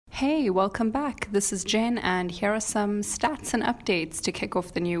Hey, welcome back. This is Jen, and here are some stats and updates to kick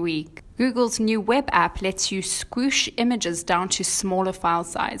off the new week. Google's new web app lets you squish images down to smaller file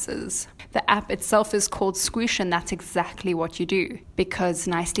sizes. The app itself is called Squish, and that's exactly what you do, because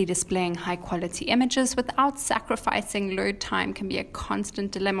nicely displaying high-quality images without sacrificing load time can be a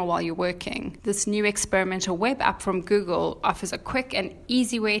constant dilemma while you're working. This new experimental web app from Google offers a quick and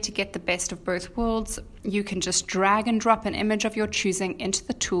easy way to get the best of both worlds. You can just drag and drop an image of your choosing into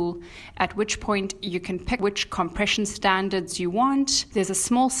the tool, at which point you can pick which compression standards you want. There's a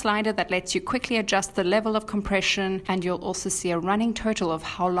small slider that lets you quickly adjust the level of compression, and you'll also see a running total of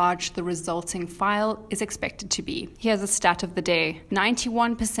how large the resulting file is expected to be. Here's a stat of the day.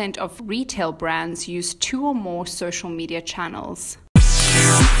 91% of retail brands use 2 or more social media channels.